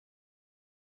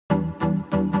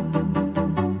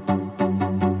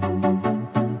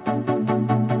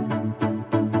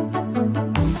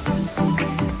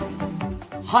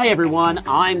Hi everyone,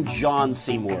 I'm John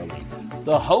C. Morley,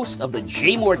 the host of the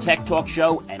JMOR Tech Talk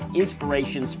Show and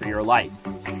Inspirations for Your Life.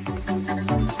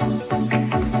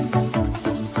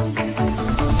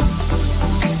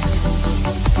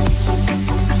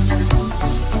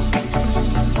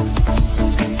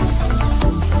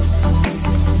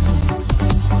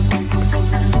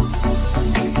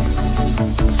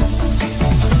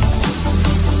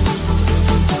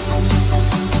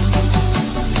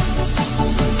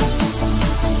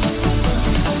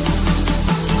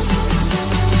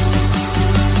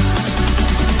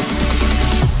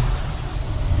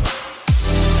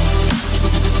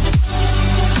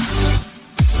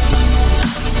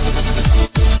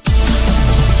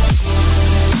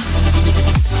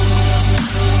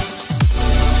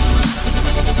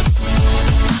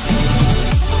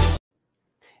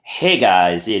 Hey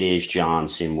guys, it is John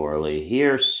C. Morley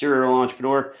here, serial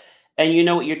entrepreneur, and you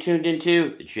know what you're tuned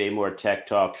into? The JMOR Tech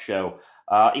Talk Show.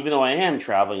 Even though I am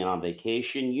traveling and on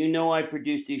vacation, you know I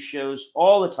produce these shows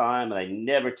all the time, and I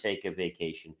never take a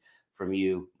vacation from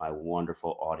you, my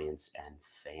wonderful audience and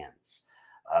fans.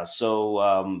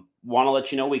 Want to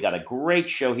let you know we got a great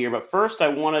show here, but first I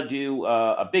want to do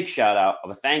a big shout out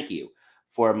of a thank you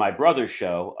for my brother's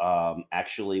show,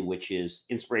 actually, which is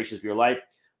Inspirations for Your Life,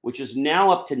 which is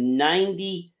now up to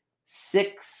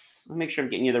 96. Let me make sure I'm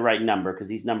getting you the right number because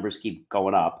these numbers keep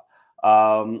going up.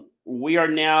 We are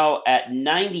now at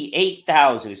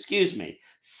 98,000,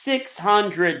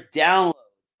 600 downloads on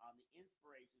the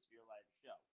Inspirations for Your Life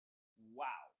show.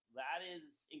 Wow, that is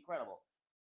incredible.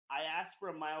 I asked for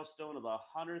a milestone of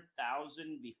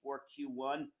 100,000 before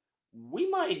Q1. We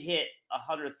might hit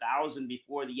 100,000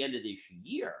 before the end of this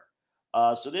year.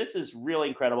 So this is really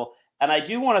incredible. And I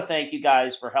do want to thank you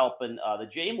guys for helping the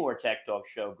JMOR Tech Talk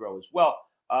show grow as well.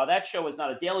 That show is not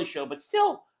a daily show, but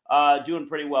still doing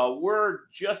pretty well. We're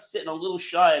just sitting a little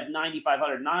shy of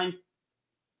 9,500,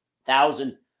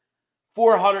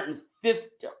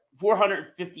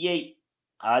 9,458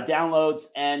 downloads.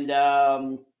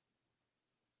 And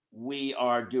we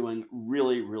are doing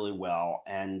really, really well.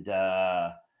 And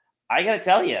I got to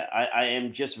tell you, I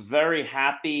am just very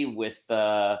happy with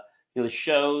the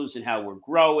shows and how we're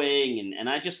growing. And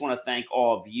I just want to thank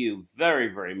all of you very,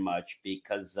 very much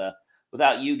because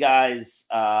without you guys,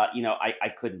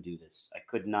 I couldn't do this. I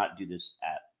could not do this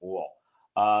at all.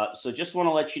 So just want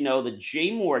to let you know the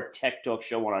JMOR Tech Talk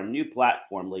show on our new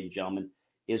platform, ladies and gentlemen,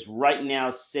 is right now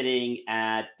sitting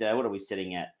at, what are we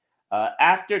sitting at?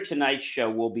 After tonight's show,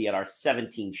 we'll be at our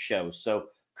 17th show. So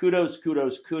kudos.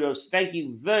 Thank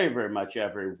you very, very much,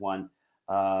 everyone,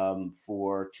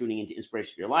 for tuning into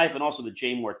Inspiration for Your Life and also the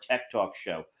JMOR Tech Talk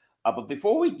show. But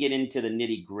before we get into the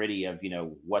nitty gritty of,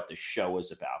 what the show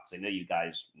is about, because I know you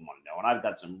guys want to know, and I've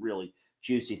got some really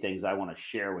juicy things I want to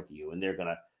share with you, and they're going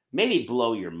to maybe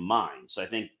blow your mind. So I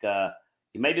think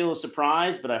you may be a little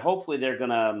surprised, but hopefully they're going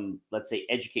to, let's say,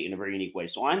 educate you in a very unique way.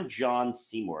 So I'm John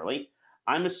C. Morley.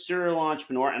 I'm a serial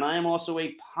entrepreneur, and I am also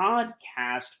a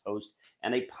podcast host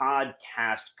and a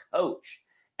podcast coach.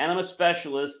 And I'm a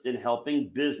specialist in helping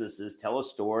businesses tell a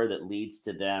story that leads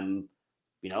to them,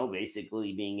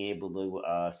 basically being able to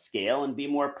scale and be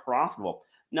more profitable.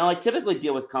 Now, I typically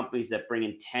deal with companies that bring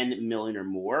in 10 million or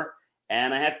more.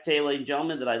 And I have to tell you, ladies and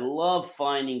gentlemen, that I love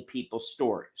finding people's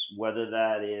stories, whether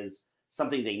that is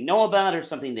something they know about or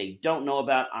something they don't know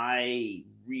about. I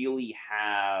really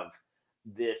have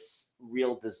this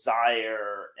real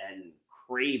desire and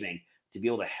craving to be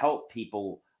able to help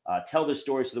people tell their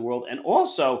stories to the world, and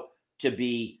also to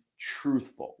be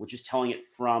truthful, which is telling it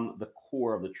from the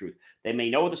core of the truth. They may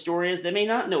know what the story is. They may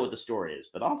not know what the story is,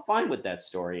 but I'll find what that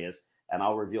story is, and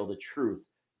I'll reveal the truth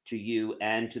to you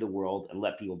and to the world and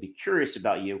let people be curious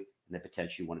about you and then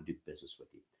potentially want to do business with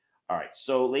you. All right.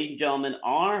 So, ladies and gentlemen,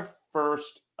 our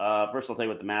first I'll tell you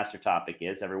what the master topic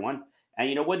is, everyone.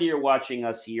 And, whether you're watching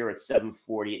us here at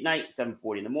 7:40 at night,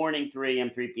 7:40 in the morning, 3 a.m.,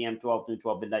 3 p.m., 12 noon,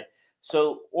 12 midnight.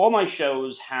 So all my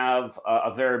shows have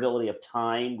a variability of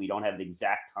time. We don't have the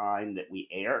exact time that we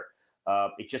air.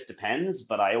 It just depends.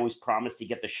 But I always promise to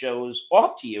get the shows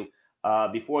off to you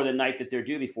before the night that they're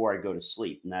due, before I go to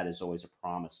sleep. And that is always a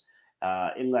promise,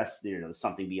 unless there's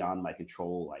something beyond my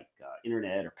control, like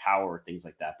internet or power or things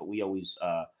like that. But we always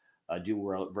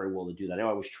do very well to do that.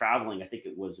 I was traveling. I think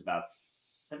it was about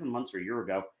 7 months or a year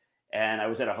ago. And I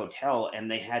was at a hotel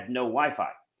and they had no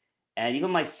Wi-Fi. And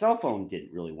even my cell phone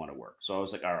didn't really want to work. So I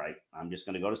was like, all right, I'm just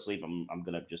going to go to sleep. I'm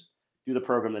going to just do the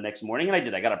program the next morning. And I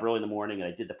did. I got up early in the morning and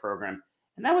I did the program.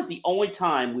 And that was the only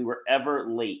time we were ever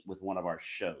late with one of our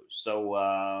shows. So,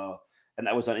 and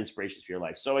that was on Inspirations for Your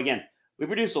Life. So again, we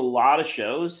produce a lot of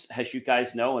shows, as you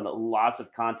guys know, and lots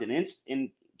of content. In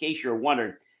case you're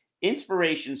wondering,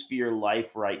 Inspirations for Your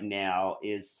Life right now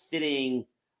is sitting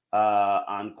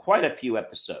on quite a few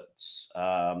episodes.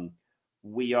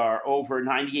 We are over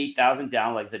 98,000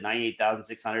 down, like I said,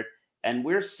 98,600. And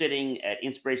we're sitting at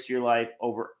Inspiration for Your Life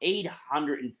over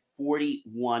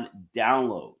 841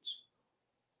 downloads.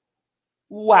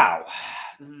 Wow,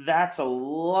 that's a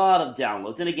lot of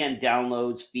downloads. And again,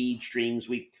 downloads, feed, streams,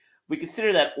 we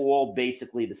consider that all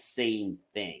basically the same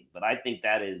thing. But I think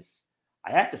that is,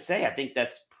 I have to say, I think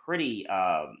that's pretty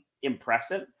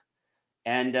impressive.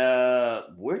 And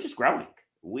we're just growing.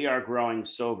 We are growing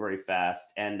so very fast.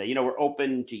 And, we're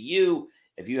open to you.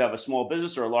 If you have a small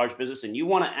business or a large business and you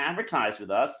want to advertise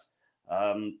with us,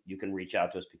 you can reach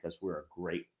out to us because we're a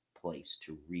great place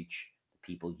to reach the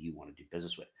people you want to do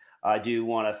business with. I do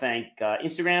want to thank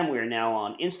Instagram. We are now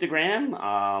on Instagram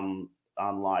on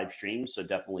live streams, so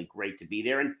definitely great to be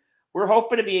there. And we're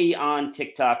hoping to be on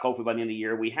TikTok, hopefully by the end of the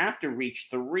year. We have to reach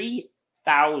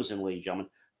 3,000, ladies and gentlemen,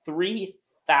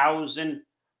 3,000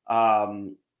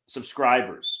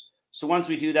 subscribers. So once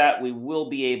we do that, we will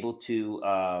be able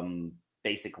to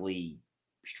basically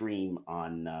stream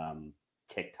on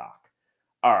TikTok.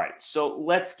 All right, so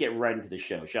let's get right into the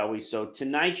show, shall we? So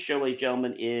tonight's show, ladies and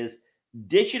gentlemen, is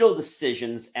Digital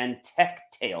Decisions and Tech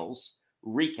Tales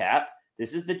Recap.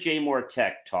 This is the JMOR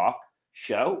Tech Talk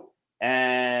show.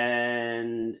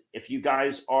 And if you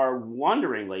guys are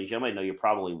wondering, ladies and gentlemen, I know you're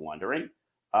probably wondering,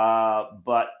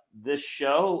 but this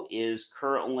show is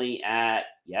currently at,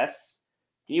 yes,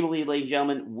 can you believe, ladies and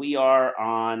gentlemen, we are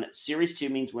on Series 2,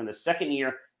 means we're in the second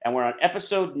year, and we're on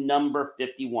episode number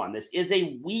 51. This is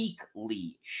a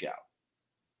weekly show.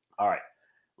 All right.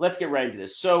 Let's get right into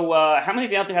this. So how many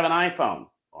of you out there have an iPhone?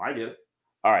 Oh, I do.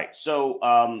 All right. So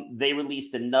they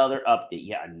released another update.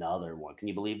 Yeah, another one. Can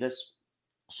you believe this?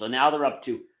 So now they're up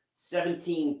to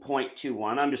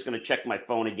 17.21. I'm just going to check my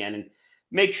phone again and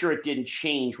make sure it didn't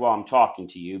change while I'm talking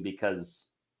to you, because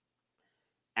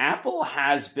Apple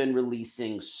has been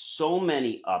releasing so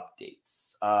many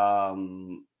updates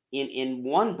in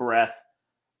one breath.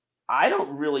 I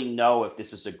don't really know if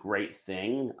this is a great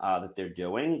thing that they're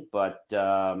doing, but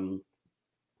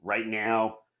right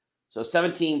now, so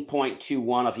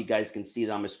 17.21, if you guys can see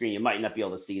that on the screen, you might not be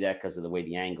able to see that because of the way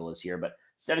the angle is here, but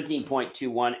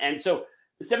 17.21. And so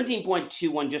the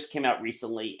 17.21 just came out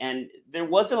recently, and there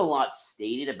wasn't a lot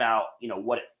stated about,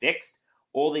 what it fixed.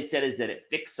 All they said is that it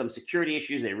fixed some security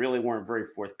issues. They really weren't very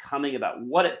forthcoming about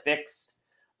what it fixed,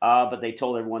 but they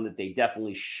told everyone that they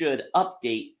definitely should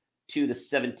update to the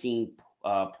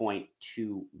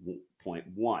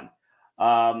 17.2.1.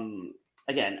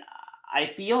 Again, I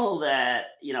feel that,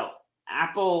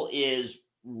 Apple is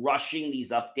rushing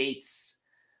these updates.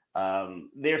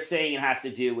 They're saying it has to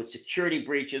do with security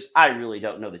breaches. I really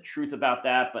don't know the truth about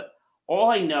that, but all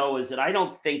I know is that I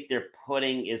don't think they're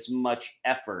putting as much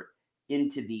effort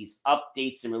into these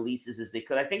updates and releases as they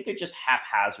could. I think they're just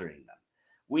haphazarding them.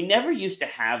 We never used to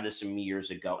have this some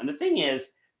years ago. And the thing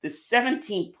is, the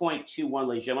 17.21, ladies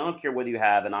and gentlemen, I don't care whether you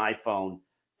have an iPhone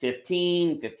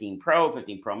 15, 15 Pro,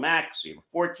 15 Pro Max, or you have a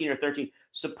 14 or 13.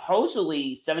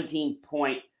 Supposedly,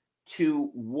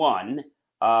 17.21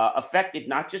 affected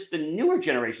not just the newer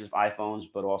generations of iPhones,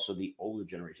 but also the older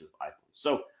generations of iPhones.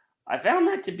 So I found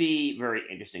that to be very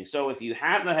interesting. So if you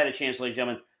have not had a chance, ladies and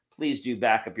gentlemen, please do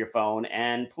back up your phone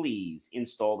and please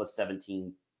install the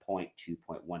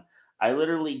 17.2.1. I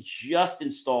literally just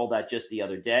installed that just the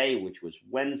other day, which was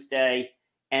Wednesday,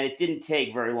 and it didn't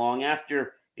take very long.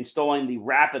 After installing the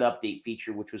rapid update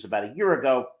feature, which was about a year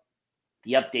ago,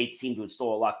 the updates seem to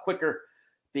install a lot quicker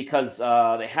because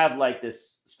they have like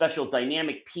this special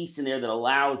dynamic piece in there that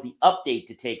allows the update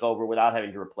to take over without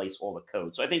having to replace all the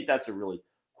code. So I think that's a really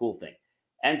cool thing.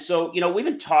 And so, we've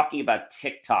been talking about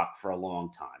TikTok for a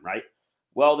long time, right?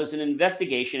 Well, there's an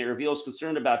investigation. It reveals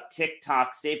concern about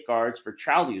TikTok safeguards for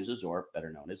child users, or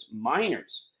better known as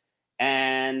minors.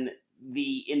 And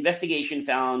the investigation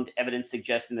found evidence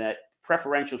suggesting that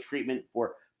preferential treatment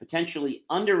for potentially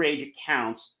underage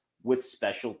accounts with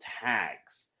special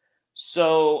tags.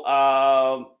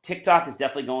 So TikTok is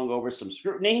definitely going over some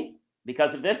scrutiny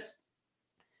because of this.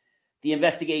 The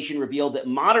investigation revealed that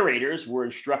moderators were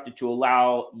instructed to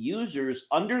allow users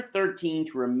under 13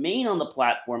 to remain on the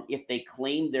platform if they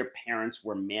claimed their parents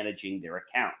were managing their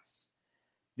accounts.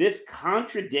 This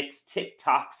contradicts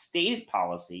TikTok's stated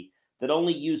policy that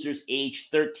only users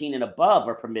aged 13 and above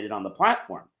are permitted on the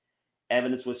platform.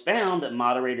 Evidence was found that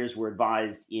moderators were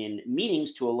advised in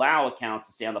meetings to allow accounts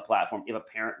to stay on the platform if a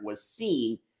parent was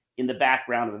seen in the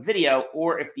background of a video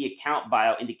or if the account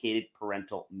bio indicated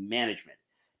parental management.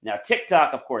 Now,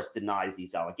 TikTok, of course, denies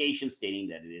these allegations, stating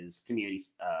that it is community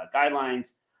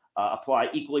guidelines. apply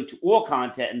equally to all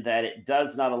content and that it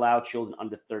does not allow children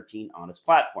under 13 on its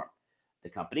platform. The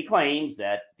company claims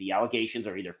that the allegations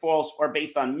are either false or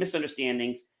based on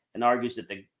misunderstandings and argues that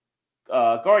the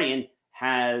Guardian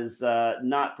has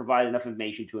not provided enough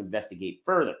information to investigate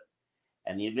further.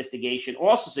 And the investigation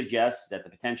also suggests that the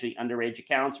potentially underage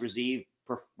accounts receive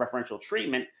preferential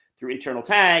treatment through internal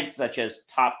tags such as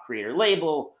top creator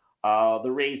label.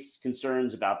 The raised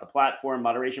concerns about the platform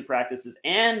moderation practices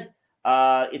and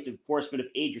its enforcement of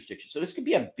age restrictions. So this could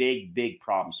be a big, big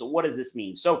problem. So what does this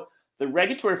mean? So the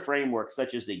regulatory framework,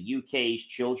 such as the UK's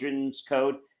Children's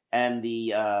Code and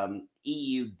the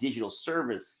EU Digital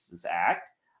Services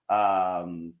Act,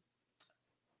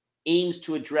 aims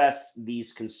to address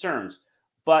these concerns.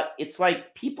 But it's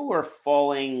like people are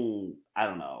falling, I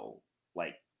don't know,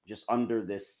 like just under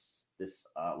this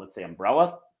let's say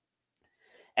umbrella.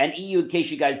 And EU, in case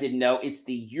you guys didn't know, it's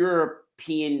the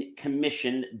European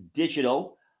Commission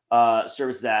Digital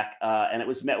Services Act, and it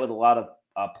was met with a lot of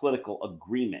political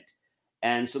agreement.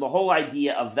 And so the whole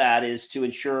idea of that is to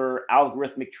ensure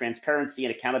algorithmic transparency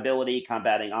and accountability,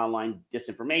 combating online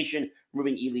disinformation,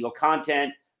 removing illegal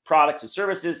content, products and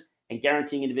services, and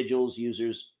guaranteeing individuals,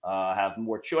 users have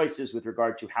more choices with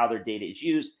regard to how their data is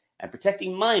used, and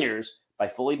protecting minors by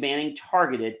fully banning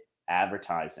targeted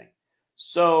advertising.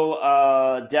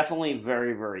 So definitely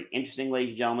very, very interesting, ladies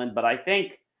and gentlemen. But I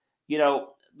think, the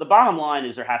bottom line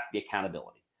is there has to be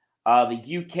accountability.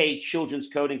 The UK Children's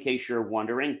Code, in case you're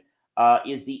wondering,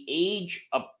 is the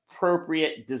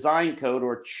age-appropriate design code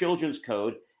or children's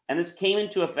code, and this came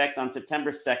into effect on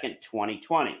September 2nd,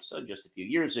 2020, so just a few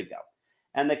years ago.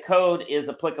 And the code is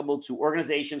applicable to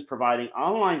organizations providing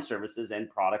online services and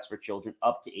products for children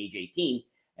up to age 18,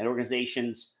 and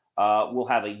organizations will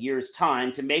have a year's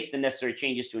time to make the necessary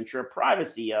changes to ensure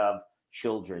privacy of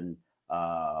children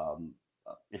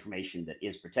information that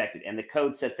is protected. And the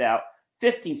code sets out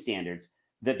 15 standards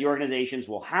that the organizations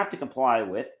will have to comply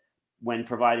with when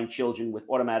providing children with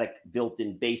automatic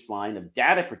built-in baseline of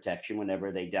data protection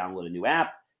whenever they download a new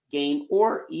app, game,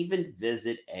 or even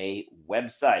visit a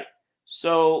website.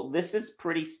 So this is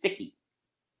pretty sticky.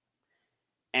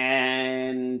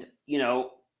 And,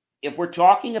 if we're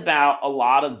talking about a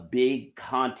lot of big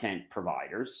content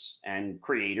providers and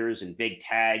creators and big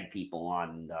tag people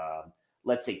on,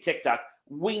 let's say, TikTok,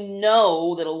 we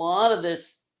know that a lot of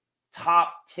this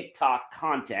top TikTok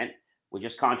content, which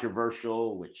is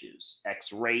controversial, which is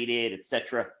X-rated,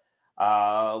 etc.,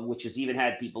 which has even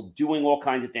had people doing all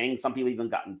kinds of things. Some people even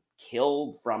gotten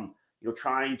killed from,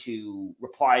 trying to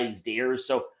reply these dares.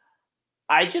 So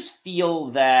I just feel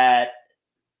that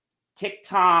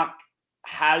TikTok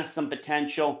has some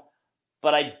potential,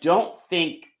 but I don't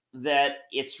think that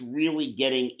it's really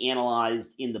getting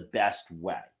analyzed in the best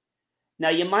way. Now,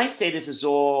 you might say this is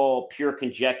all pure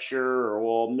conjecture or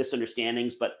all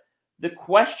misunderstandings, but the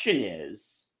question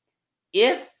is,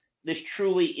 if this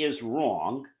truly is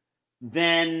wrong,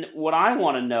 then what I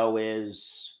want to know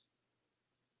is,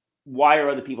 why are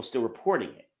other people still reporting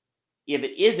it? If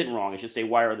it isn't wrong, I should say,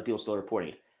 why are other people still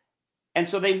reporting it? And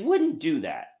so they wouldn't do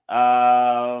that.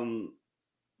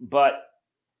 But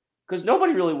because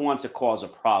nobody really wants to cause a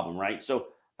problem, right? So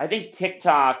I think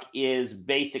TikTok is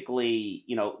basically,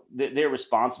 they're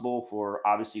responsible for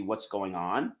obviously what's going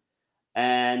on.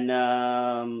 And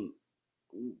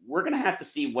we're going to have to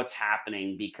see what's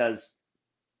happening, because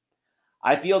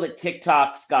I feel that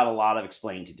TikTok's got a lot of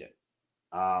explaining to do.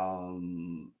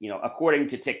 According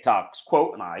to TikTok's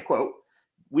quote, and I quote,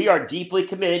 "We are deeply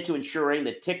committed to ensuring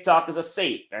that TikTok is a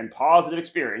safe and positive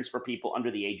experience for people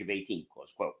under the age of 18,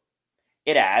 close quote.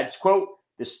 It adds, quote,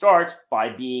 "This starts by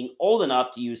being old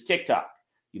enough to use TikTok.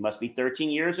 You must be 13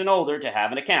 years and older to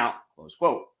have an account," close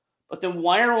quote. But then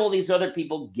why are all these other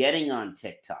people getting on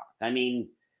TikTok? I mean,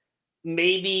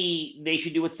 maybe they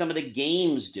should do what some of the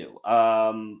games do,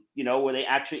 where they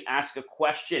actually ask a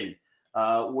question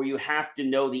where you have to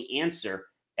know the answer.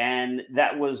 And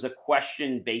that was a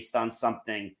question based on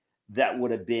something that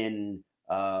would have been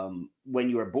when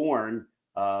you were born,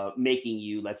 making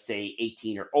you, let's say,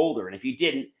 18 or older. And if you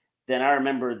didn't, then I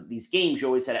remember these games, you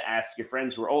always had to ask your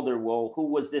friends who were older, well, who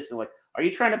was this? And like, are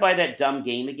you trying to buy that dumb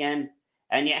game again?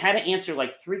 And you had to answer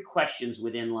like 3 questions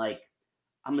within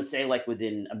I'm going to say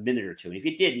within a minute or two. And if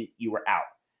you didn't, you were out.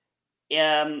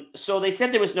 So they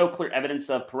said there was no clear evidence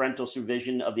of parental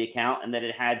supervision of the account and that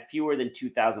it had fewer than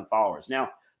 2,000 followers. Now,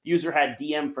 the user had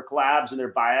DM for collabs in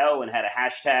their bio and had a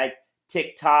hashtag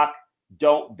TikTok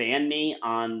don't ban me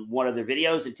on one of their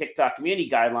videos. And TikTok community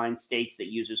guidelines states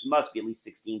that users must be at least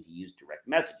 16 to use direct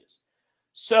messages.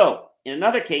 So in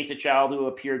another case, a child who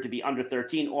appeared to be under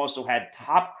 13 also had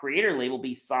top creator label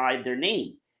beside their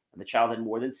name. and the child had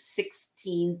more than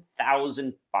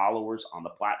 16,000 followers on the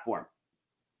platform.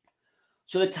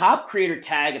 So the top creator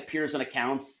tag appears on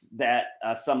accounts that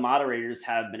some moderators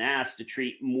have been asked to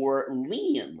treat more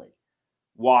leniently.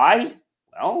 Why?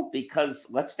 Well, because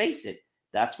let's face it,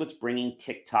 that's what's bringing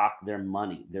TikTok their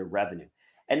money, their revenue.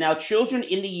 And now children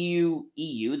in the EU,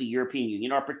 the European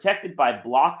Union, are protected by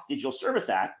Block's Digital Service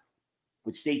Act,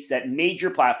 which states that major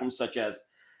platforms such as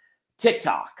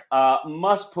TikTok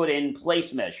must put in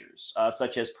place measures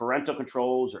such as parental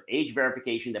controls or age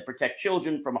verification that protect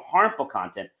children from harmful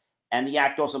content. And the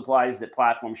act also implies that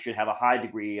platforms should have a high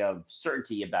degree of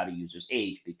certainty about a user's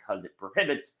age because it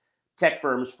prohibits tech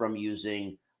firms from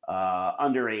using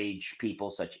underage people,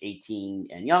 such 18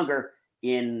 and younger,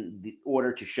 in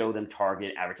order to show them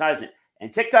targeted advertisement.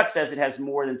 And TikTok says it has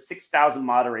more than 6,000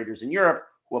 moderators in Europe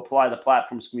who apply the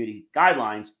platform's community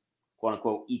guidelines, quote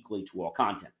unquote, equally to all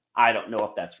content. I don't know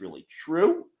if that's really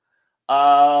true.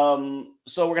 So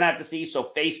we're going to have to see.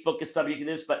 So Facebook is subject to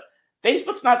this, but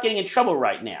Facebook's not getting in trouble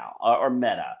right now, or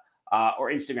Meta,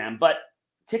 or Instagram, but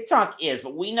TikTok is.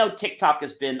 But we know TikTok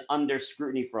has been under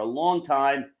scrutiny for a long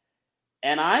time,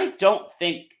 and I don't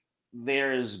think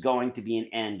there's going to be an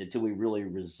end until we really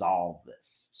resolve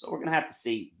this. So we're going to have to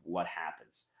see what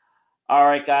happens. All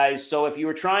right, guys. So if you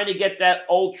were trying to get that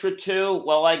Ultra 2,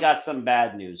 well, I got some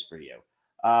bad news for you.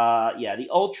 Yeah, the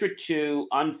Ultra 2,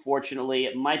 unfortunately,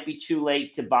 it might be too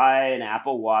late to buy an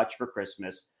Apple Watch for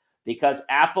Christmas because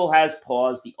Apple has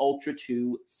paused the Ultra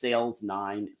 2 Sales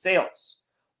 9 sales.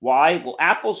 Why? Well,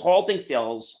 Apple's halting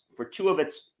sales for two of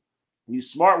its new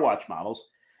smartwatch models,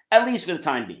 at least for the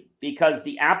time being, because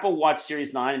the Apple Watch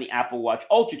Series 9 and the Apple Watch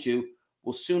Ultra 2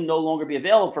 will soon no longer be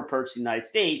available for purchase in the United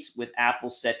States, with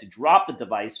Apple set to drop the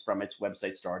device from its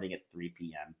website starting at 3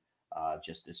 p.m.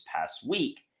 Just this past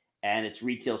week, and its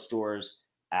retail stores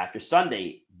after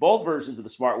Sunday. Both versions of the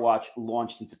smartwatch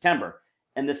launched in September,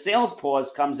 and the sales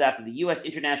pause comes after the U.S.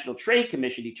 International Trade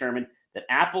Commission determined that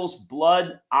Apple's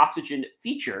blood oxygen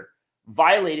feature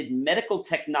violated medical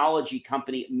technology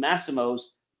company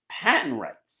Masimo's patent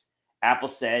rights. Apple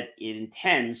said it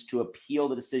intends to appeal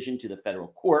the decision to the federal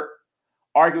court,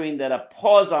 arguing that a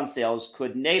pause on sales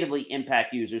could negatively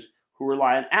impact users who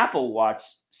rely on Apple Watch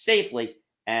safely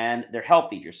and their health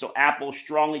features. So Apple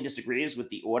strongly disagrees with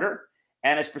the order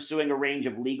and is pursuing a range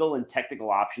of legal and technical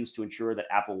options to ensure that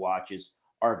Apple Watches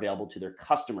are available to their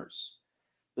customers.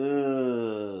 This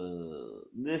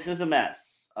is a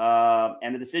mess.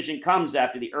 And the decision comes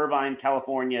after the Irvine,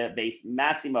 California-based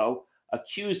Masimo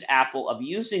accused Apple of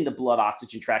using the blood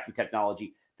oxygen tracking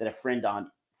technology that infringed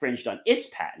on its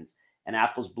patents. And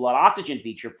Apple's blood oxygen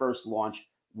feature first launched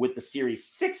with the Series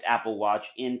 6 Apple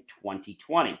Watch in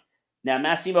 2020. Now,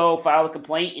 Masimo filed a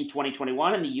complaint in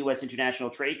 2021, and the U.S. International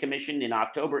Trade Commission in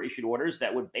October issued orders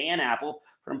that would ban Apple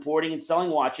from importing and selling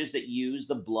watches that use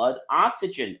the blood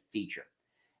oxygen feature.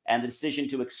 And the decision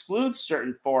to exclude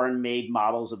certain foreign-made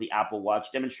models of the Apple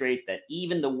Watch demonstrate that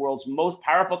even the world's most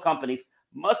powerful companies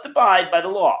must abide by the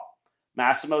law.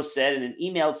 Masimo said in an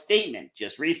emailed statement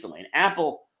just recently. And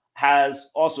Apple has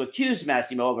also accused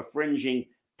Masimo of infringing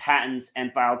patents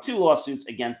and filed 2 lawsuits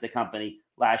against the company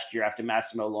last year after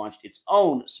Masimo launched its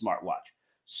own smartwatch.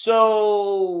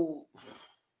 So,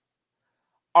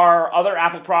 are other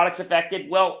Apple products affected?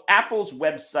 Well, Apple's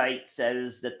website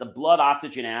says that the Blood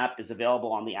Oxygen app is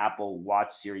available on the Apple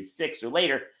Watch Series 6 or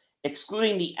later,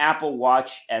 excluding the Apple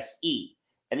Watch SE.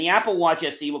 And the Apple Watch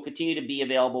SE will continue to be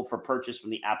available for purchase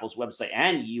from the Apple's website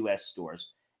and U.S.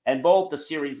 stores. And both the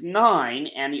Series 9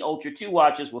 and the Ultra 2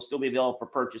 watches will still be available for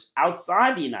purchase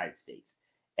outside the United States.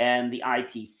 And the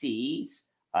ITC's,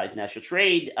 International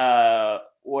Trade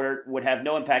order, would have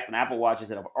no impact on Apple Watches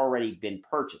that have already been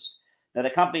purchased. Now, the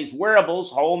company's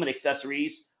wearables, home, and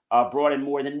accessories brought in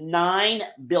more than $9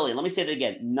 billion. Let me say that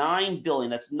again, $9 billion.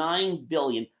 That's $9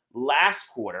 billion last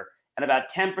quarter, and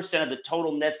about 10% of the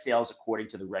total net sales, according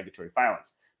to the regulatory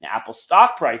filings. Now, Apple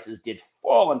stock prices did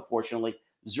fall, unfortunately,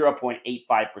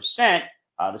 0.85%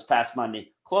 this past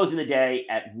Monday, closing the day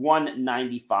at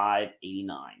 $195.89.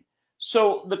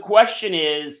 So the question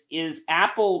is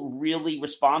Apple really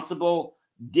responsible?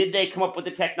 Did they come up with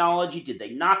the technology? Did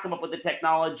they not come up with the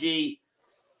technology?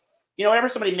 You know, whenever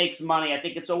somebody makes money, I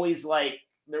think it's always like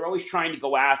they're always trying to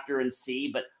go after and see,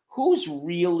 but who's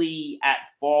really at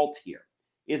fault here?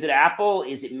 Is it Apple?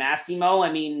 Is it Masimo?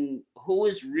 I mean, who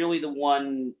is really the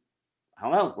one? I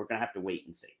don't know. We're going to have to wait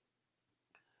and see.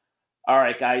 All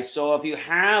right, guys. So if you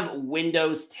have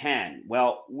Windows 10,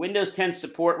 well, Windows 10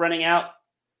 support running out,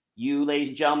 you, ladies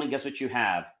and gentlemen, guess what you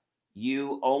have?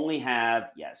 You only have,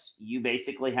 yes, you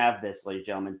basically have this, ladies and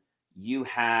gentlemen. You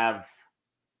have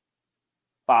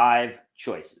 5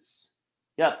 choices.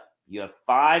 Yep, You have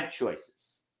 5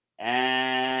 choices.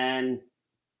 And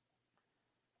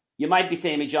you might be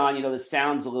saying to me, John, this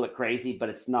sounds a little bit crazy, but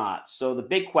it's not. So the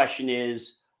big question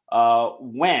is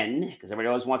when, because everybody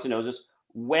always wants to know this,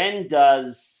 when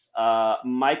does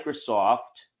Microsoft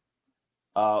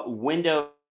Windows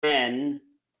 10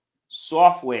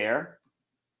 software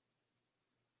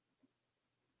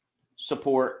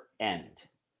support end?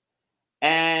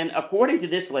 And according to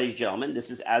this, ladies and gentlemen, this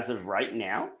is as of right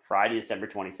now, Friday, December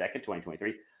 22nd,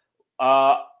 2023.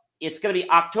 It's going to be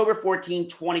October 14,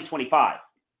 2025.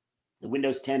 The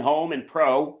Windows 10 Home and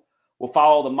Pro will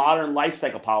follow the modern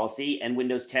lifecycle policy, and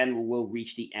Windows 10 will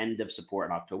reach the end of support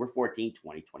on October 14,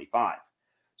 2025.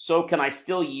 So can I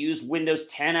still use Windows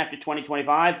 10 after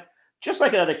 2025? Just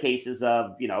like in other cases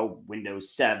of,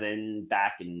 Windows 7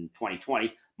 back in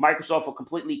 2020, Microsoft will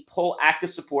completely pull active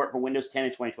support for Windows 10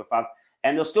 in 2025,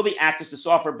 and there'll still be access to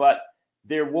software, but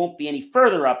there won't be any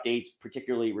further updates,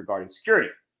 particularly regarding security.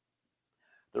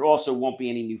 There also won't be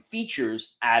any new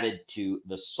features added to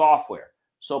the software.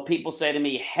 So people say to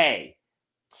me, "Hey,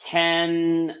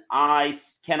 can I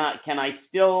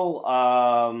still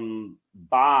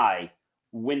buy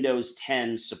Windows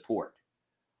 10 support?"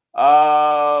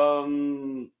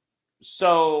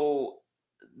 So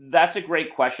that's a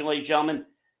great question, ladies and gentlemen.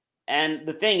 And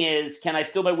the thing is, can I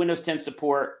still buy Windows 10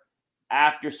 support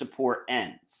after support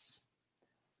ends?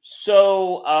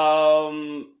 So,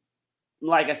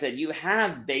 like I said, you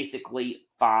have basically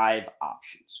 5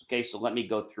 options. Okay, so let me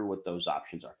go through what those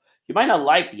options are. You might not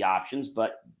like the options,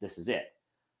 but this is it.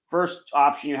 First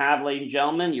option you have, ladies and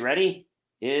gentlemen, you ready?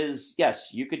 Is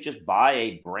yes, you could just buy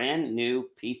a brand new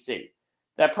PC.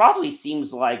 That probably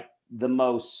seems like the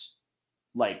most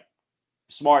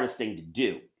smartest thing to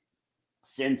do,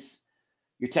 since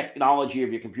your technology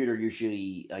of your computer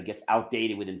usually gets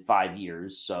outdated within 5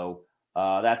 years. So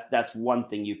that's one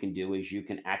thing you can do, is you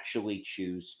can actually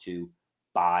choose to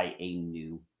buy a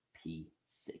new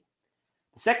PC.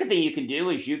 The second thing you can do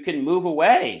is you can move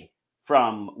away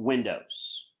from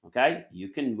Windows. Okay, you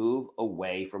can move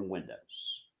away from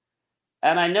Windows.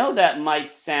 And I know that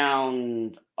might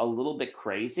sound a little bit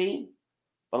crazy,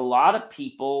 but a lot of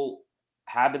people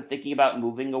have been thinking about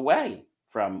moving away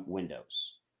from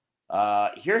Windows.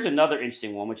 Here's another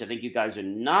interesting one, which I think you guys are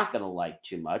not going to like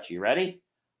too much. You ready?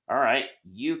 All right.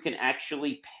 You can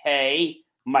actually pay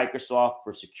Microsoft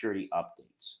for security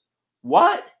updates.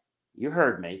 What? You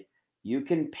heard me. You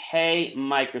can pay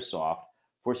Microsoft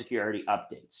for security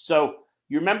updates. So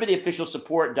you remember the official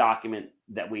support document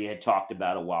that we had talked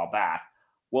about a while back?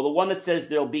 Well, the one that says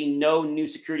there'll be no new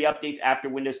security updates after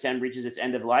Windows 10 reaches its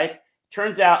end of life,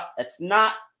 turns out that's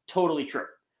not totally true.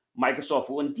 Microsoft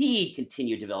will indeed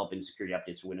continue developing security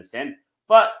updates for Windows 10,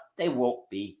 but they won't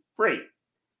be free.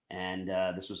 And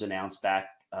this was announced back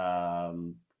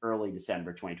early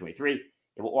December 2023.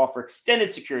 It will offer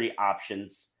extended security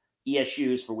options,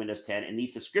 ESUs, for Windows 10, and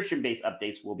these subscription-based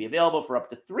updates will be available for up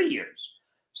to 3 years.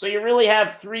 So you really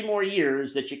have 3 more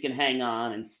years that you can hang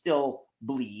on and still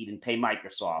bleed and pay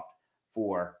Microsoft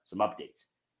for some updates.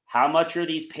 How much are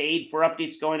these paid for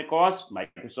updates going to cost?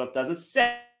 Microsoft doesn't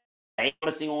say,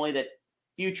 noticing only that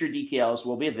future details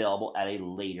will be available at a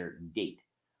later date.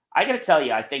 I got to tell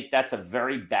you, I think that's a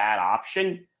very bad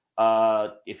option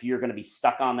if you're going to be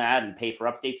stuck on that and pay for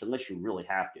updates, unless you really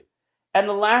have to. And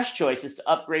the last choice is to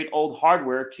upgrade old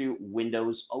hardware to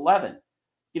Windows 11.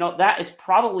 That is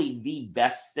probably the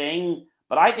best thing,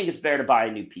 but I think it's better to buy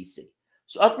a new PC.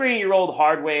 So upgrading your old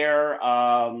hardware,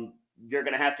 you're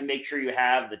going to have to make sure you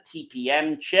have the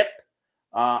TPM chip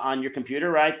on your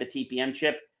computer, right? The TPM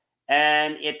chip.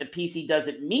 And if the PC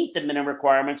doesn't meet the minimum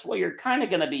requirements, well, you're kind of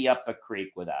going to be up a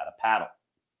creek without a paddle.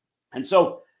 And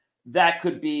so that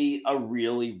could be a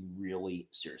really, really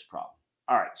serious problem.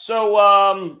 All right. So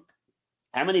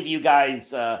how many of you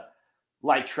guys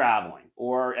like traveling?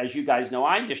 Or as you guys know,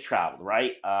 I just traveled,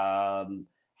 right?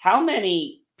 How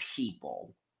many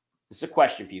people, this is a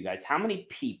question for you guys, how many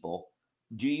people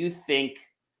do you think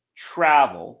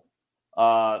travel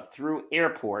through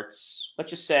airports, let's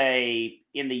just say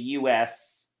in the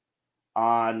U.S.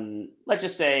 on, let's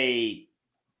just say,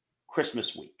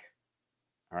 Christmas week?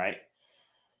 All right.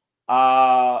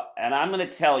 And I'm going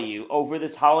to tell you, over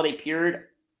this holiday period,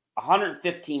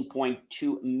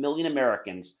 115.2 million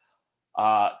Americans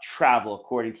travel,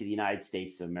 according to the United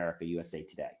States of America, USA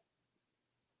Today.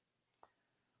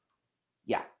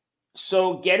 Yeah.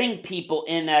 So getting people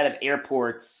in and out of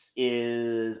airports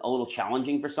is a little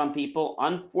challenging for some people.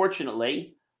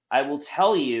 Unfortunately, I will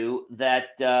tell you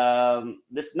that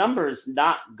this number is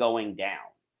not going down.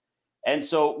 And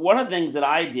so one of the things that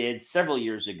I did several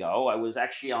years ago, I was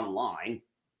actually online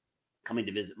coming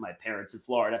to visit my parents in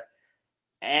Florida.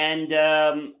 And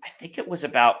I think it was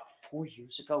about 4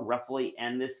 years ago, roughly.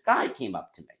 And this guy came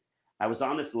up to me. I was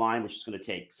on this line, which is going to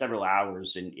take several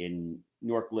hours in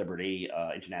Newark Liberty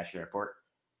International Airport.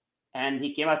 And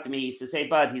he came up to me. He says, "Hey,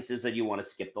 bud," he says, "that you want to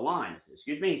skip the line?" I said,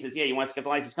 "Excuse me?" He says, "Yeah, you want to skip the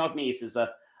line?" He says, "Come with me." He says,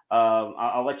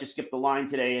 I'll let you skip the line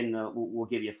today, and we'll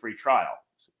give you a free trial."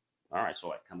 So, all right.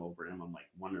 So I come over to him. I'm like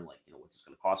wondering, like, what's this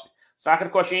going to cost me? It's not going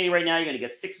to cost you anything right now. You're going to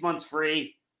get 6 months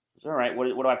free. Says, all right. What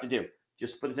do I have to do?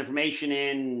 Just put this information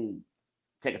in,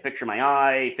 take a picture of my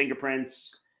eye,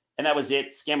 fingerprints, and that was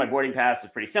it. Scan my boarding pass.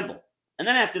 It's pretty simple. And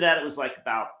then after that, it was like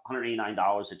about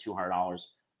 $189 to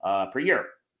 $200 per year.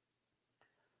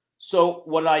 So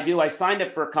what did I do? I signed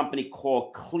up for a company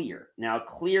called Clear. Now,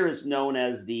 Clear is known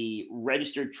as the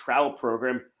registered travel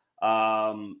program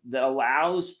that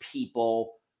allows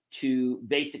people to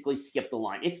basically skip the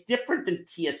line. It's different than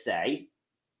TSA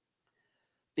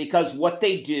because what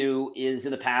they do is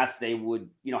in the past they would,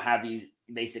 have you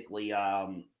basically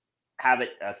have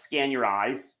it scan your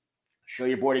eyes, show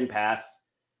your boarding pass.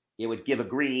 It would give a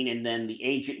green, and then the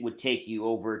agent would take you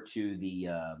over to the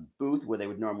booth where they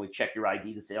would normally check your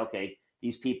ID to say, okay,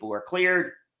 these people are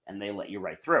cleared, and they let you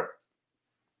right through.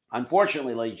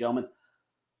 Unfortunately, ladies and gentlemen,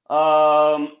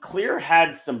 Clear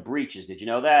had some breaches. Did you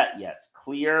know that? Yes,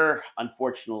 Clear,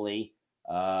 unfortunately,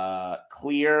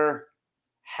 Clear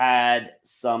had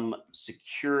some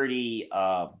security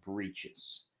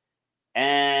breaches.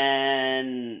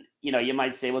 And, you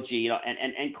might say, well, gee,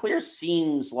 and Clear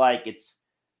seems like it's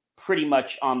pretty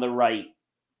much on the right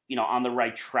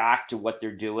track to what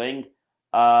they're doing.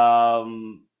 But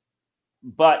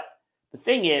the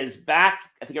thing is, back,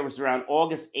 I think it was around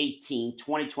August 18,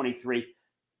 2023,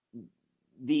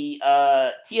 the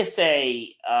TSA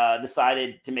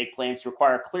decided to make plans to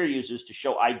require Clear users to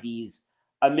show IDs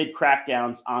amid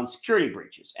crackdowns on security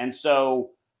breaches. And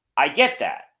so I get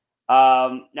that.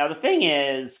 Now, the thing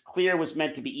is, Clear was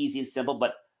meant to be easy and simple,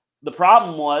 but the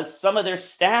problem was some of their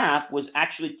staff was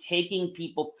actually taking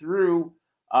people through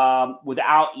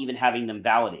without even having them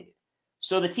validated.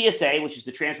 So the TSA, which is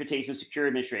the Transportation Security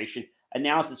Administration,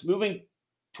 announced it's moving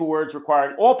towards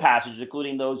requiring all passengers,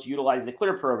 including those utilizing the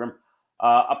Clear program,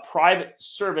 a private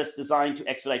service designed to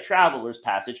expedite travelers'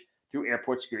 passage through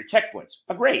airport security checkpoints.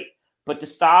 Great, but to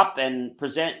stop and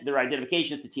present their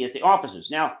identifications to TSA officers.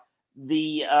 Now,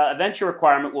 the eventual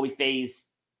requirement will be phased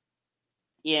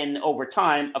in over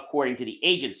time, according to the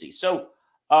agency. So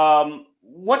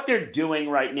what they're doing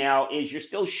right now is you're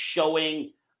still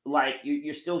showing,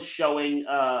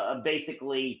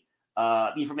 basically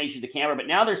the information to the camera, but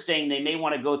now they're saying they may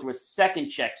want to go through a second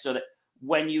check so that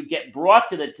when you get brought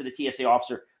to the TSA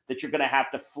officer, that you're going to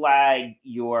have to flag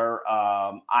your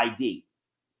ID.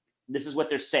 This is what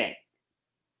they're saying.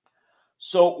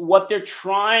 So what they're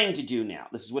trying to do now,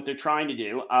 this is what they're trying to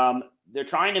do. They're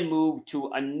trying to move to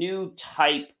a new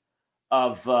type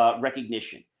of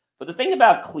recognition. But the thing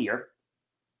about Clear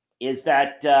is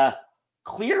that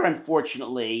Clear,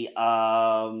 unfortunately,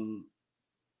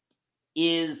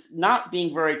 is not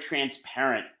being very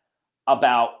transparent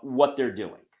about what they're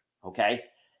doing. Okay.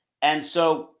 And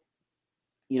so,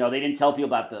 they didn't tell people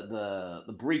about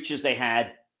the breaches they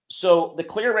had. So the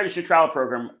Clear Registered Travel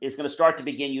Program is going to start to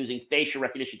begin using facial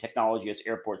recognition technology as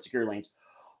airport security lanes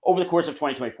over the course of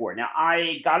 2024. Now,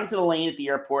 I got into the lane at the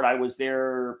airport. I was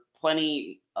there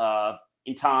plenty of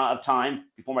time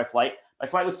before my flight. My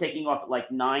flight was taking off at like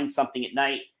 9 something at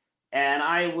night, and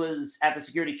I was at the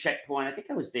security checkpoint. I think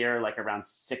I was there like around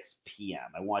 6 p.m.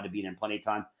 I wanted to be there in plenty of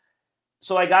time.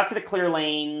 So I got to the clear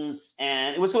lanes,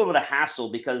 and it was a little bit of a hassle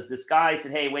because this guy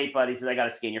said, "Hey, wait, buddy." He said, "I got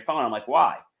to scan your phone." I'm like,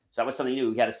 "Why?" So that was something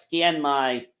new. We had to scan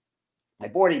my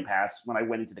boarding pass when I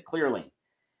went into the clear lane.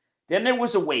 Then there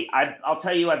was a wait. I'll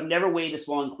tell you, I've never waited this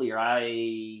long clear.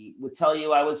 I would tell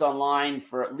you I was online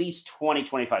for at least 20,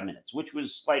 25 minutes, which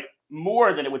was like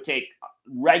more than it would take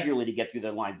regularly to get through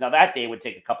the lines. Now, that day it would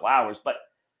take a couple hours, but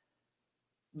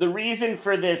the reason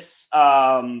for this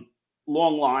long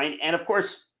line, and of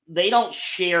course, they don't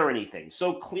share anything.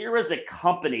 So Clear as a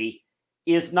company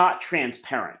is not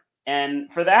transparent.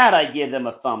 And for that, I give them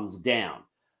a thumbs down.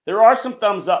 There are some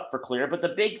thumbs up for Clear, but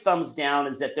the big thumbs down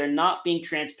is that they're not being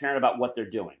transparent about what they're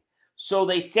doing. So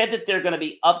they said that they're going to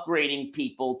be upgrading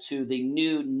people to the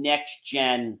new next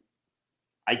gen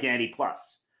Identity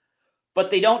Plus.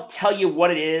 But they don't tell you what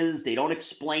it is. They don't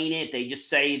explain it. They just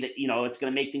say that, it's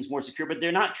going to make things more secure, but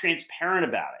they're not transparent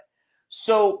about it.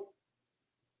 So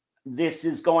this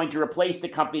is going to replace the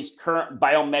company's current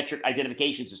biometric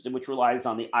identification system, which relies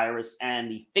on the iris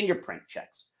and the fingerprint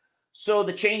checks. So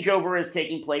the changeover is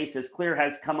taking place as Clear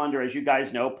has come under, as you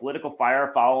guys know, political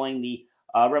fire following the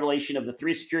revelation of the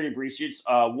 3 security breaches.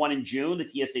 One in June, the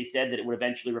TSA said that it would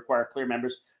eventually require Clear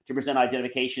members to present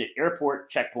identification at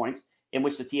airport checkpoints, in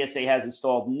which the TSA has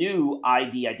installed new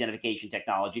ID identification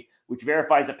technology, which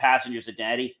verifies a passenger's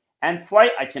identity and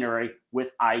flight itinerary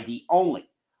with ID only.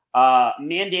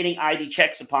 Mandating ID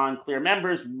checks upon Clear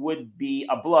members would be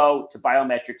a blow to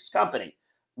Biometrics Company,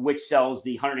 which sells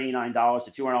the $189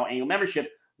 to $200 annual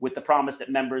membership with the promise that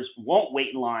members won't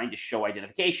wait in line to show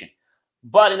identification.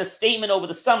 But in a statement over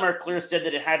the summer, Clear said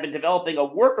that it had been developing a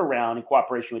workaround in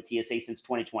cooperation with TSA since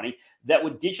 2020 that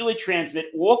would digitally transmit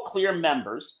all Clear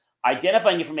members'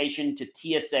 identifying information to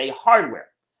TSA hardware.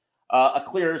 A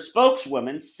Clear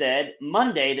spokeswoman said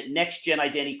Monday that Next Gen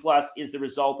Identity Plus is the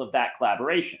result of that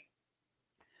collaboration.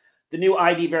 The new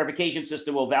ID verification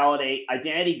system will validate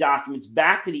identity documents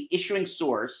back to the issuing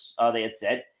source, they had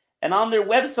said. And on their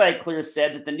website, Clear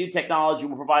said that the new technology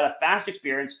will provide a fast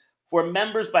experience for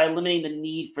members by eliminating the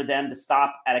need for them to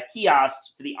stop at a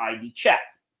kiosk for the ID check.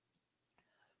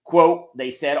 Quote,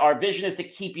 they said, our vision is to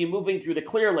keep you moving through the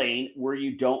Clear lane where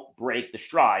you don't break the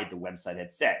stride, the website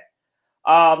had said.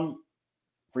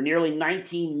 For nearly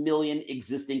 19 million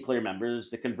existing Clear members,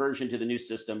 the conversion to the new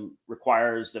system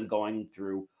requires them going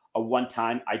through a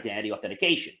one-time identity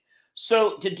authentication.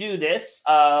 So to do this,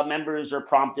 members are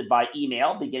prompted by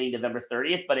email beginning November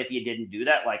 30th. But if you didn't do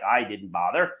that, like I didn't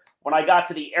bother, when I got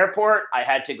to the airport, I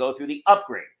had to go through the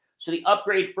upgrade. So the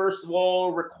upgrade, first of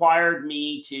all, required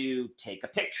me to take a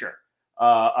picture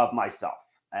of myself.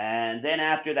 And then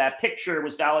after that picture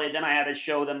was validated, then I had to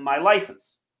show them my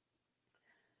license.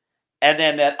 And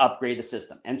then that upgrade the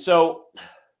system. And so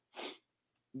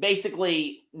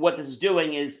basically what this is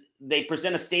doing is they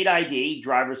present a state ID,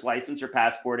 driver's license or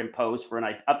passport, and pose for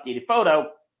an updated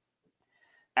photo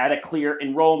at a Clear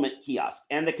enrollment kiosk.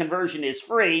 And the conversion is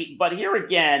free. But here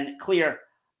again, Clear,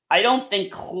 I don't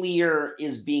think Clear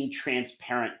is being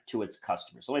transparent to its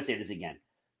customers. So let me say this again.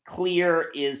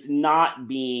 Clear is not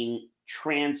being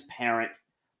transparent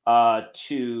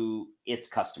to its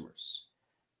customers.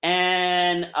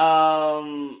 And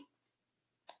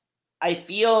I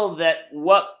feel that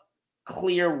what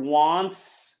Clear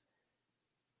wants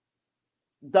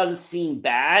doesn't seem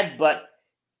bad, but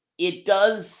it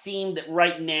does seem that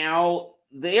right now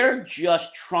they're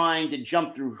just trying to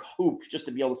jump through hoops just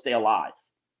to be able to stay alive.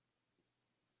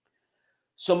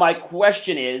 So my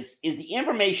question is the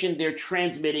information they're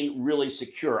transmitting really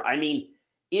secure? I mean,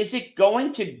 is it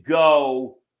going to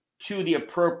go to the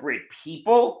appropriate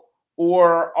people,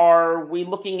 or are we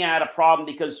looking at a problem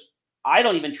because I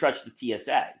don't even trust the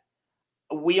TSA?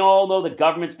 We all know the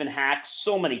government's been hacked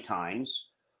so many times.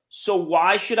 So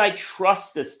why should I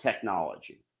trust this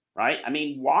technology, right? I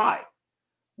mean, why?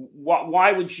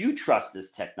 Why would you trust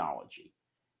this technology?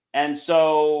 And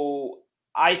so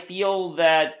I feel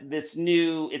that this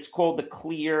new, it's called the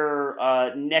Clear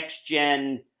Next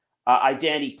Gen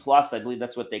Identity Plus. I believe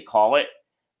that's what they call it.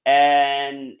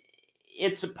 And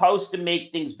it's supposed to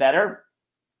make things better.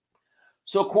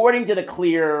 So according to the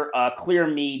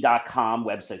clearme.com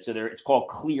website, so it's called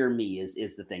ClearMe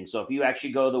is the thing. So if you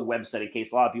actually go to the website, in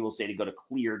case a lot of people say to go to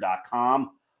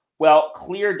clear.com, well,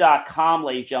 clear.com,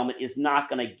 ladies and gentlemen, is not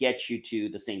going to get you to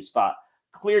the same spot.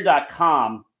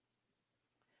 Clear.com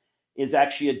is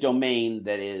actually a domain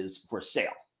that is for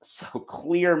sale. So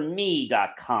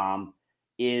clearme.com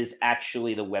is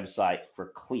actually the website for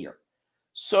Clear.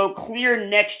 So Clear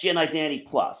Next Gen Identity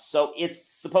Plus. So it's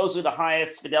supposedly the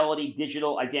highest fidelity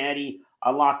digital identity,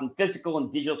 unlocking physical and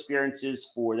digital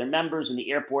experiences for their members in the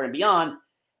airport and beyond.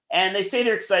 And they say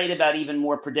they're excited about even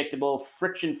more predictable,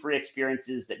 friction-free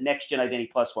experiences that Next Gen Identity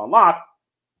Plus will unlock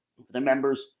for their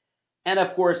members, and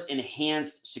of course,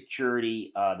 enhanced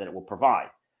security that it will provide.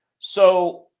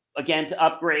 So again, to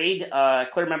upgrade,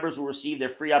 Clear members will receive their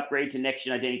free upgrade to Next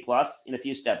Gen Identity Plus in a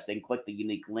few steps. They can click the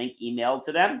unique link emailed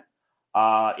to them.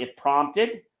 If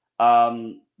prompted,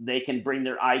 they can bring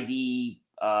their ID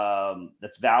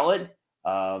that's valid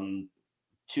to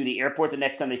the airport the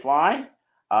next time they fly.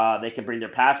 They can bring their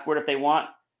passport if they want.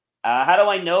 How do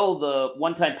I know the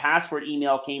one-time password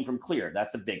email came from Clear?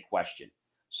 That's a big question.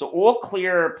 So all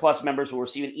Clear Plus members will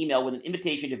receive an email with an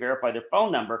invitation to verify their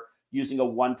phone number using a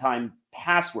one-time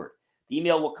password. The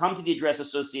email will come to the address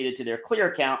associated to their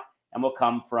Clear account and will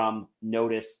come from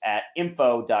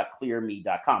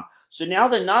notice@info.clearme.com. So now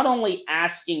they're not only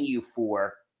asking you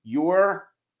for your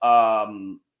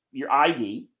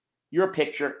ID, your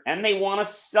picture, and they want a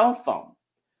cell phone.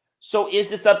 So is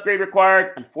this upgrade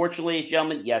required? Unfortunately, ladies and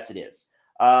gentlemen, yes, it is.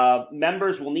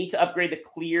 Members will need to upgrade the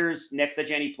Clear's Next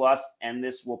Identity Plus, and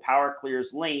this will power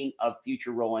Clear's lane of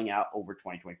future rolling out over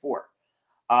 2024.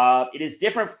 It is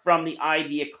different from the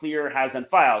idea Clear has on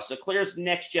file. So Clear's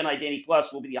Next Gen Identity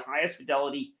Plus will be the highest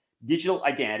fidelity digital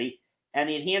identity, and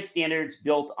the enhanced standards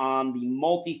built on the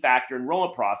multi-factor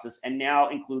enrollment process and now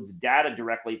includes data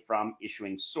directly from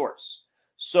issuing source.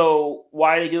 So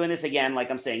why are they doing this? Again,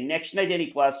 like I'm saying, Next Gen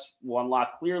Identity Plus will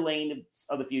unlock Clear Lane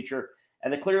of the future,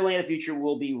 and the Clear Lane of the future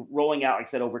will be rolling out, like I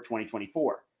said, over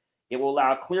 2024. It will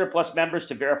allow Clear Plus members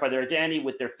to verify their identity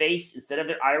with their face instead of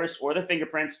their iris or their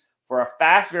fingerprints for a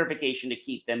fast verification to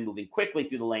keep them moving quickly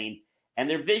through the lane. And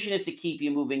their vision is to keep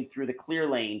you moving through the clear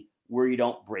lane where you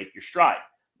don't break your stride.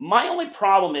 My only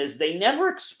problem is they never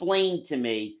explained to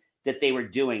me that they were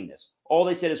doing this. All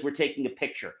they said is we're taking a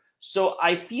picture. So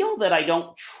I feel that I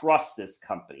don't trust this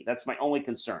company. That's my only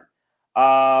concern.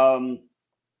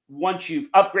 Once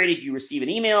you've upgraded, you receive an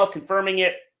email confirming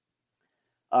it.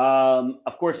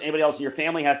 Of course, anybody else in your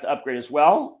family has to upgrade as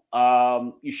well.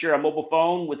 You share a mobile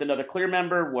phone with another Clear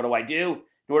member. What do I do?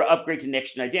 In order to upgrade to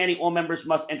Next Gen Identity, all members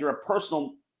must enter a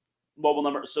personal mobile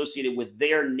number associated with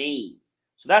their name.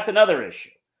 So that's another issue.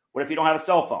 What if you don't have a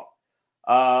cell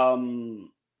phone?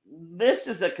 This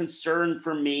is a concern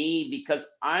for me because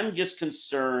I'm just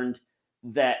concerned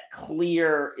that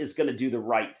Clear is going to do the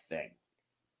right thing.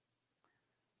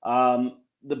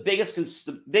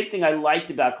 The big thing I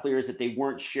liked about Clear is that they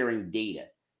weren't sharing data.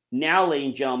 Now, ladies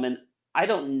and gentlemen, I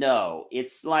don't know.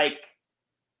 It's like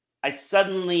I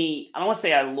don't want to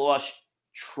say I lost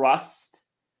trust,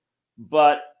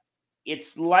 but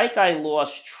it's like I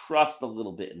lost trust a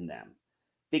little bit in them.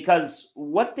 Because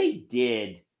what they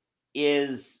did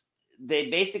is they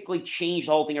basically changed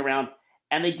the whole thing around,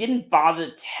 and they didn't bother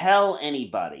to tell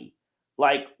anybody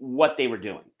like what they were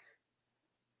doing.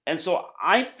 And so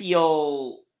I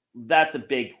feel that's a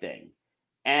big thing.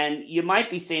 And you might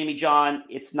be saying to me, John,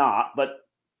 it's not, but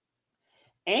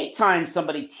anytime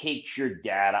somebody takes your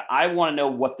data, I want to know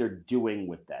what they're doing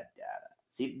with that data.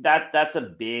 See, that's a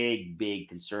big, big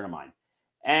concern of mine.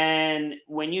 And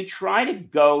when you try to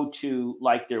go to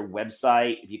like their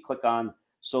website, if you click on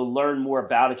learn more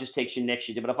about it, just takes you next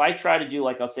to it. But if I try to do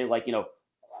I'll say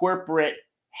corporate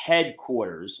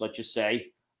headquarters, let's just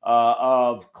say,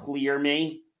 of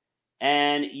ClearMe,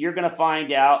 and you're going to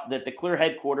find out that the Clear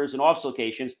headquarters and office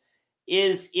locations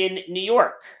is in New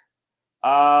York.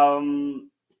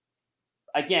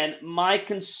 Again, my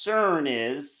concern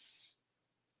is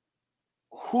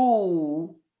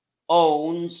who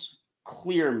owns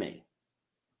ClearMe.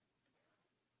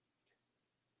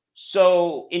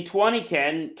 So in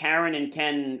 2010, Karen and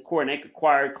Ken Kornick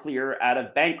acquired Clear out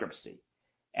of bankruptcy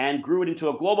and grew it into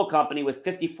a global company with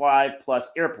 55 plus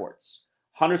airports,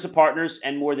 hundreds of partners,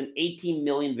 and more than 18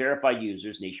 million verified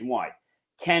users nationwide.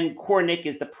 Ken Kornick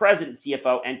is the president,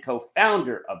 CFO, and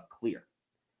co-founder of Clear.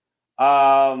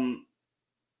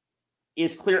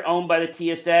 Is Clear owned by the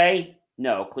TSA?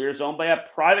 No, Clear is owned by a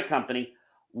private company,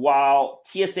 while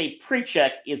TSA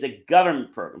PreCheck is a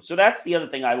government program. So that's the other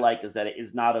thing I like, is that it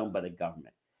is not owned by the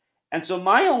government. And so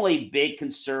my only big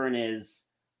concern is,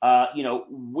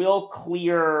 will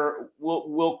ClearMe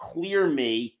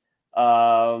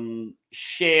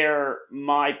share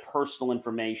my personal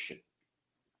information?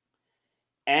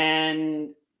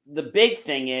 And the big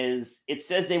thing is, it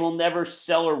says they will never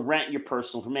sell or rent your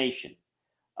personal information.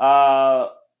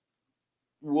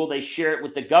 Will they share it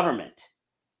with the government?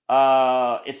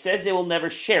 It says they will never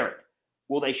share it.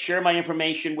 Will they share my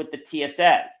information with the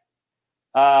TSA?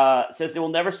 It says they will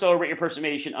never sell or rent your personal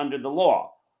information under the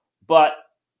law. But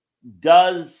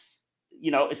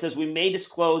it says we may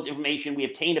disclose information we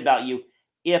obtained about you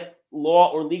if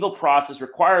law or legal process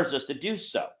requires us to do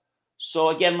so. So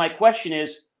again, my question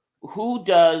is, who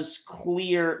does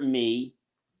ClearMe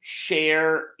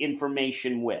share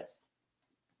information with?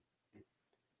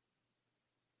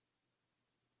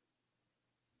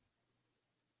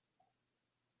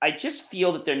 I just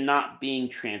feel that they're not being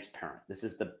transparent. This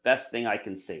is the best thing I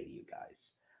can say to you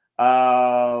guys.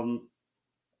 I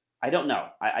don't know.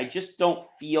 I just don't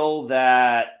feel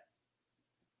that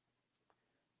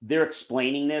they're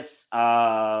explaining this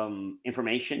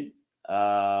information.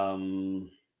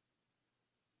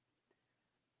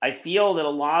 I feel that a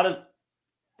lot of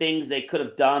things they could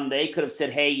have done, they could have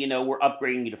said, hey, we're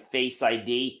upgrading you to Face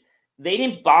ID. They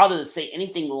didn't bother to say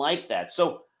anything like that.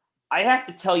 So I have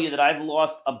to tell you that I've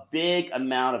lost a big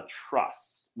amount of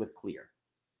trust with Clear.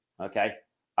 Okay.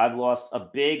 I've lost a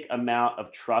big amount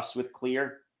of trust with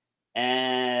Clear.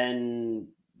 And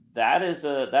that's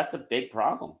a big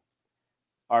problem.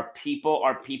 Are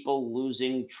people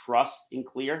losing trust in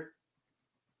Clear?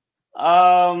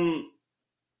 I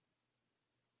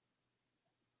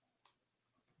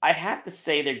have to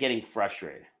say they're getting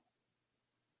frustrated.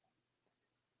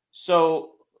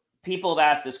 So people have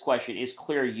asked this question: is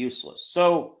Clear useless?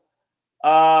 So,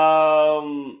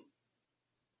 um,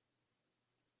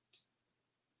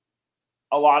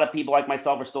 a lot of people like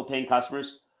myself are still paying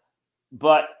customers,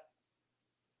 but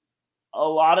a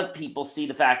lot of people see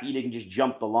the fact that you can just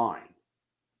jump the line.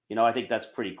 I think that's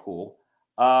pretty cool.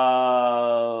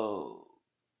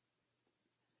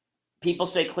 People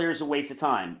say Clear is a waste of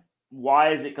time.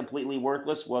 Why is it completely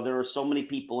worthless? Well, there are so many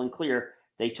people in Clear.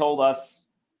 They told us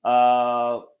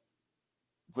for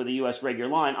the U.S. regular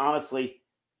line, honestly,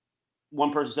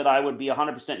 one person said, I would be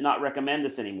 100% not recommend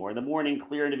this anymore. In the morning,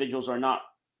 Clear individuals are not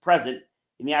present.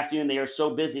 In the afternoon, they are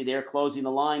so busy, they are closing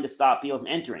the line to stop people from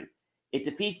entering. It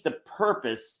defeats the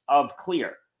purpose of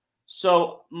Clear.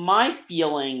 So my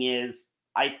feeling is,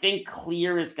 I think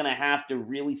Clear is going to have to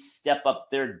really step up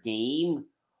their game,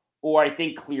 or I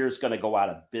think Clear is going to go out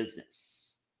of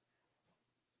business.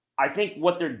 I think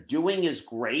what they're doing is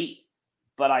great,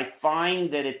 but I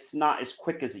find that it's not as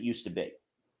quick as it used to be. You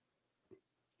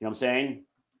know what I'm saying?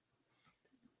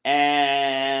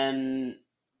 And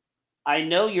I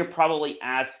know you're probably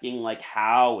asking like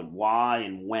how and why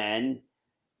and when.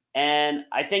 And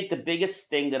I think the biggest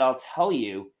thing that I'll tell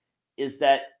you is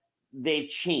that they've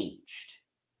changed.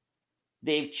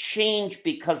 They've changed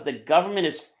because the government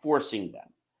is forcing them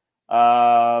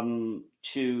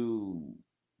to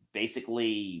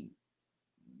basically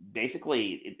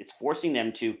it's forcing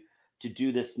them to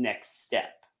do this next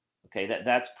step. Okay,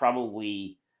 that's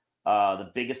probably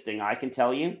the biggest thing I can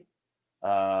tell you.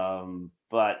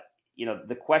 But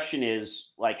the question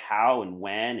is like how and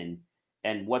when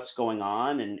and what's going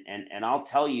on, and I'll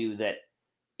tell you that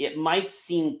it might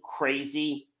seem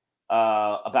crazy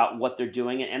about what they're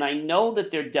doing, and I know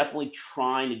that they're definitely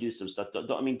trying to do some stuff.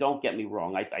 Don't get me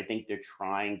wrong. I think they're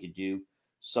trying to do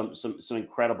some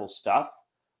incredible stuff,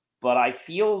 but I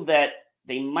feel that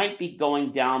they might be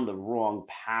going down the wrong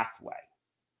pathway.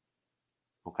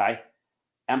 Okay,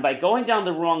 and by going down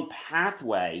the wrong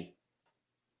pathway,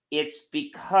 it's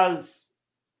because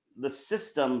the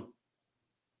system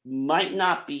might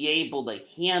not be able to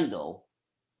handle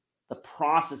the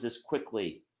process as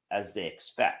quickly as they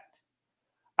expect.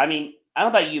 I don't know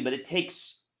about you, but it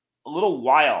takes a little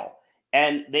while,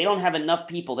 and they don't have enough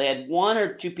people. They had one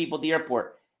or two people at the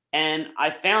airport, and I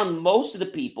found most of the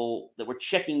people that were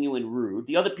checking you in rude.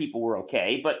 The other people were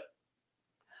okay, but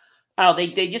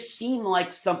they just seem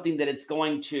like something that it's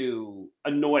going to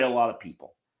annoy a lot of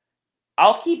people.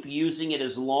 I'll keep using it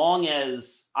as long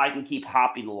as I can keep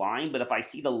hopping the line. But if I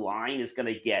see the line is going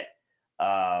to get,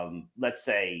 let's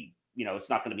say, it's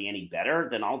not going to be any better,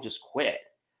 then I'll just quit.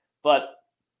 But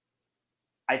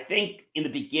I think in the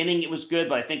beginning it was good,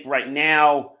 but I think right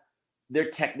now their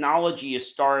technology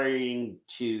is starting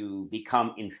to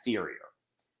become inferior.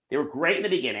 They were great in the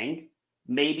beginning.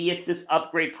 Maybe it's this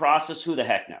upgrade process. Who the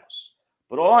heck knows?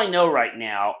 But all I know right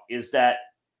now is that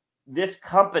this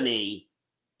company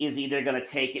is either going to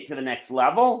take it to the next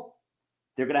level,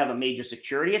 they're going to have a major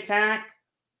security attack,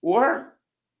 or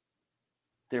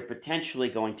they're potentially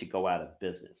going to go out of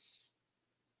business.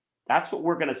 That's what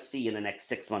we're going to see in the next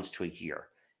 6 months to a year.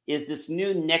 Is this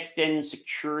new next-gen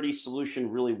security solution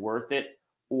really worth it?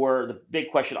 Or the big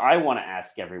question I want to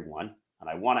ask everyone, and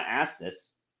I want to ask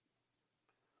this,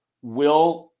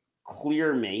 will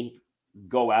ClearMe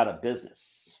go out of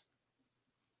business?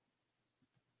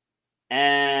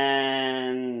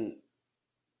 And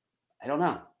I don't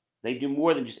know. They do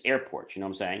more than just airports, you know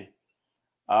what I'm saying?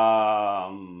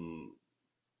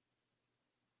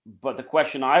 But the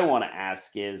question I want to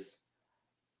ask is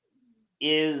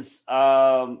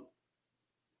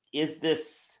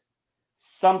this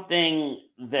something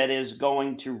that is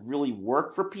going to really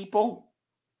work for people?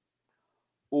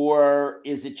 Or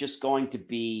is it just going to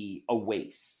be a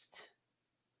waste?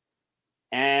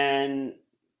 And,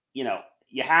 you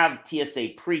have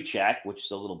TSA pre-check, which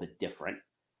is a little bit different.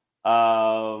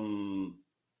 I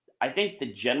think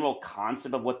the general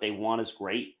concept of what they want is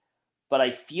great, but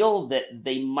I feel that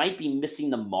they might be missing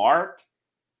the mark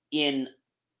in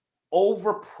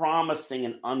over-promising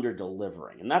and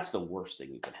under-delivering, and that's the worst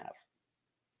thing you can have.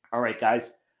 All right,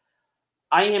 guys.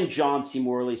 I am John C.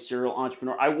 Morley, serial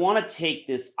entrepreneur. I want to take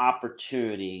this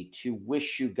opportunity to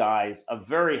wish you guys a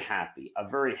very happy, a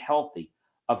very healthy,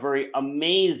 a very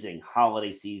amazing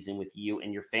holiday season with you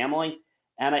and your family.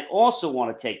 And I also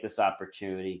want to take this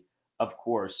opportunity, of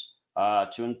course,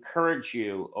 to encourage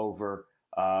you over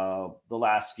the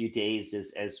last few days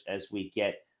as we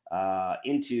get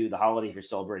into the holiday if you're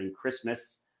celebrating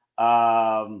Christmas.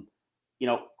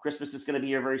 Christmas is going to be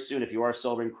here very soon. If you are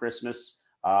celebrating Christmas,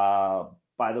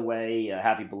 by the way,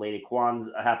 happy belated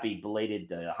Kwanzaa, happy belated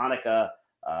Hanukkah,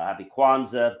 happy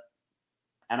Kwanzaa.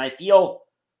 And I feel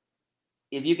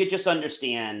if you could just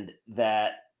understand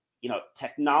that,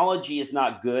 technology is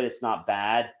not good, it's not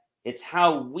bad. It's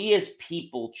how we as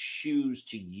people choose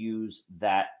to use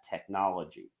that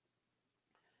technology.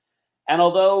 And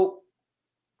although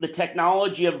the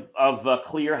technology of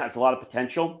Clear has a lot of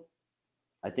potential,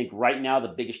 I think right now the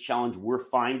biggest challenge we're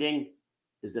finding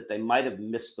is that they might have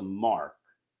missed the mark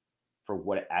for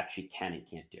what it actually can and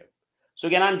can't do. So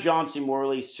again, I'm John C.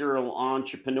 Morley, serial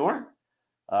entrepreneur,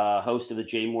 host of the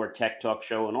JMOR Tech Talk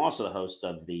Show, and also the host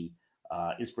of the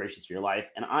Inspirations for Your Life.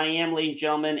 And I am, ladies and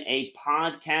gentlemen, a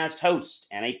podcast host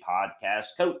and a podcast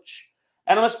coach.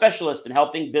 And I'm a specialist in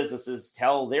helping businesses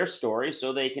tell their story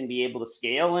so they can be able to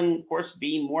scale and, of course,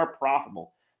 be more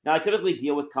profitable. Now, I typically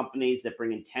deal with companies that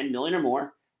bring in 10 million or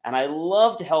more, and I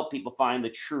love to help people find the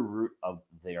true root of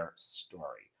their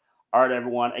story. All right,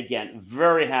 everyone. Again,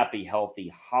 very happy,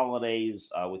 healthy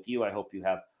holidays with you. I hope you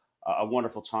have a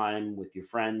wonderful time with your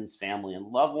friends, family, and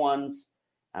loved ones.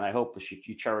 And I hope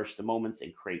you cherish the moments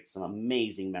and create some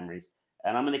amazing memories.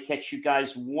 And I'm going to catch you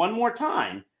guys one more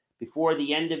time before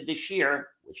the end of this year,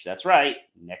 which that's right,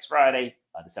 next Friday,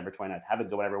 December 29th. Have a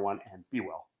good one, everyone, and be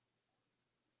well.